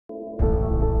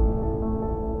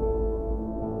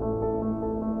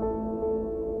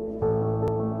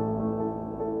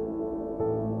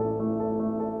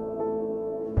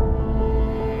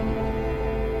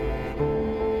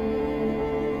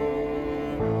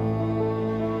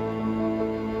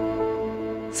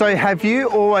So have you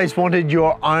always wanted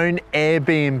your own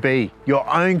Airbnb, your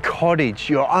own cottage,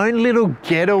 your own little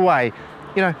getaway,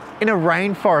 you know, in a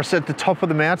rainforest at the top of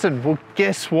the mountain? Well,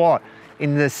 guess what?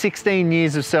 In the 16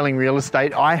 years of selling real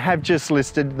estate, I have just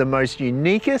listed the most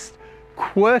uniquest,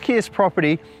 quirkiest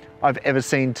property I've ever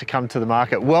seen to come to the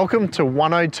market. Welcome to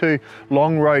 102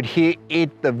 Long Road here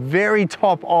at the very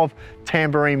top of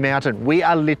Tamborine Mountain. We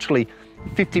are literally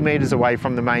 50 meters away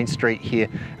from the main street here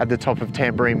at the top of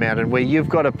Tamborine Mountain, where you've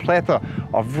got a plethora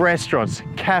of restaurants,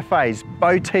 cafes,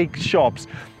 boutique shops,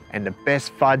 and the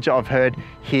best fudge I've heard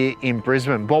here in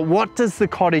Brisbane. But what does the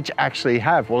cottage actually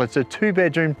have? Well, it's a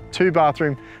 2-bedroom,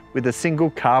 2-bathroom with a single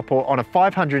carport on a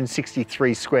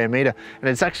 563 square meter, and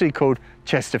it's actually called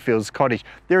Chesterfield's Cottage.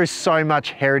 There is so much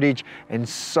heritage and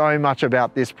so much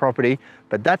about this property,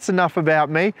 but that's enough about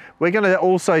me. We're going to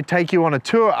also take you on a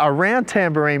tour around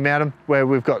Tamborine Mountain, where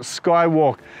we've got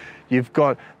Skywalk. You've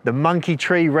got the Monkey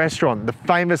Tree Restaurant, the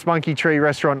famous Monkey Tree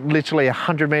Restaurant, literally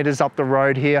 100 meters up the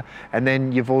road here. And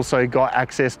then you've also got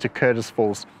access to Curtis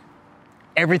Falls.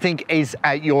 Everything is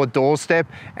at your doorstep,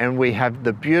 and we have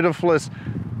the beautifulest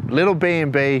little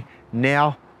B&B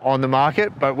now on the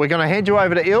market. But we're going to hand you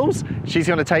over to Ilse. She's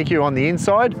going to take you on the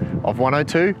inside of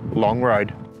 102 Long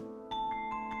Road.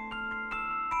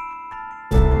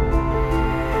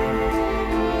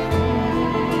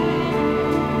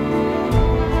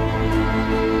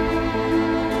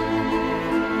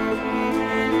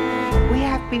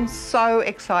 Been so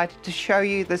excited to show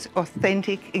you this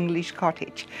authentic English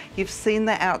cottage. You've seen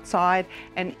the outside,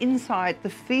 and inside the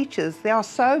features, there are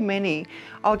so many.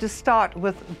 I'll just start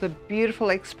with the beautiful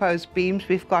exposed beams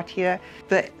we've got here,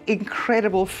 the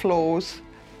incredible floors,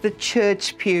 the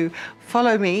church pew.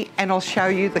 Follow me and I'll show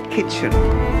you the kitchen.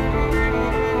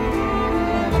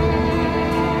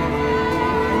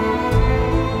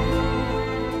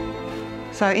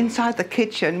 So inside the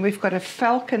kitchen, we've got a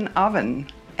Falcon oven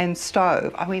and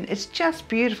stove. I mean, it's just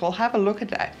beautiful. Have a look at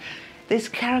that. There's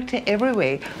character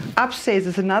everywhere. Upstairs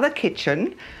is another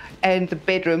kitchen and the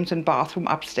bedrooms and bathroom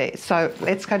upstairs. So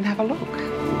let's go and have a look.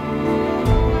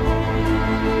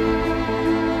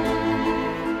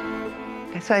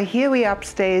 So here we are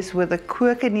upstairs where the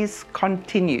quirkiness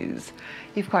continues.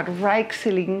 You've got rake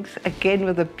ceilings, again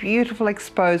with the beautiful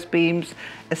exposed beams,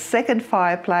 a second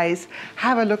fireplace.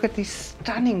 Have a look at these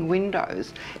stunning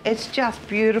windows. It's just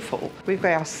beautiful. We've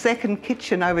got our second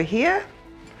kitchen over here.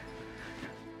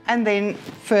 And then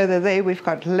further there, we've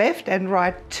got left and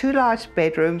right 2 large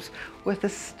bedrooms with a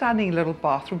stunning little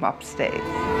bathroom upstairs.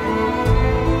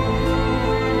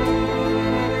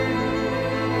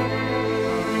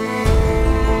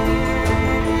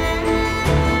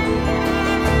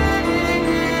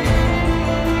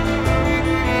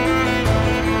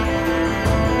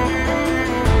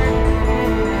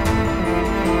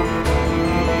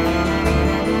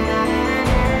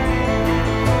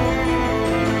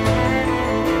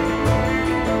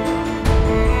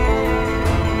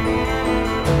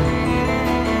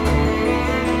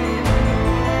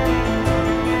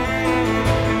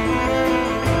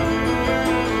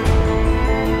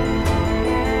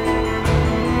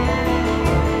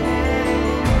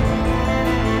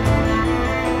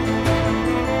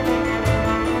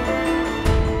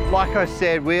 Like I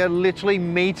said, we are literally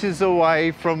meters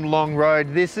away from Long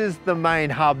Road. This is the main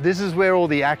hub. This is where all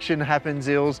the action happens,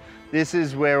 Ilse. This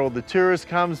is where all the tourists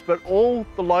comes, but all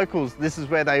the locals, this is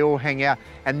where they all hang out.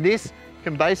 And this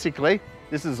can basically,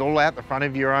 this is all out the front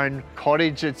of your own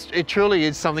cottage. It truly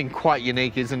is something quite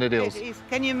unique, isn't it, Ilse? It is.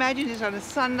 Can you imagine this on a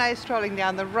Sunday, strolling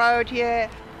down the road here?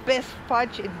 Best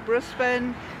fudge in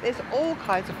Brisbane. There's all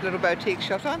kinds of little boutique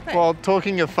shops, aren't there? Well,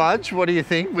 talking of fudge, what do you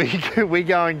think? We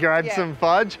go and grab some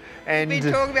fudge. And we've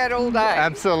been talking about it all day.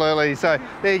 Absolutely. So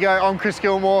there you go. I'm Chris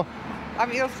Gilmour.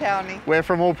 I'm Ilse Townley. We're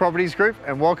from All Properties Group,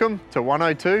 and welcome to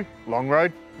 102 Long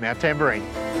Road, Mount Tamborine.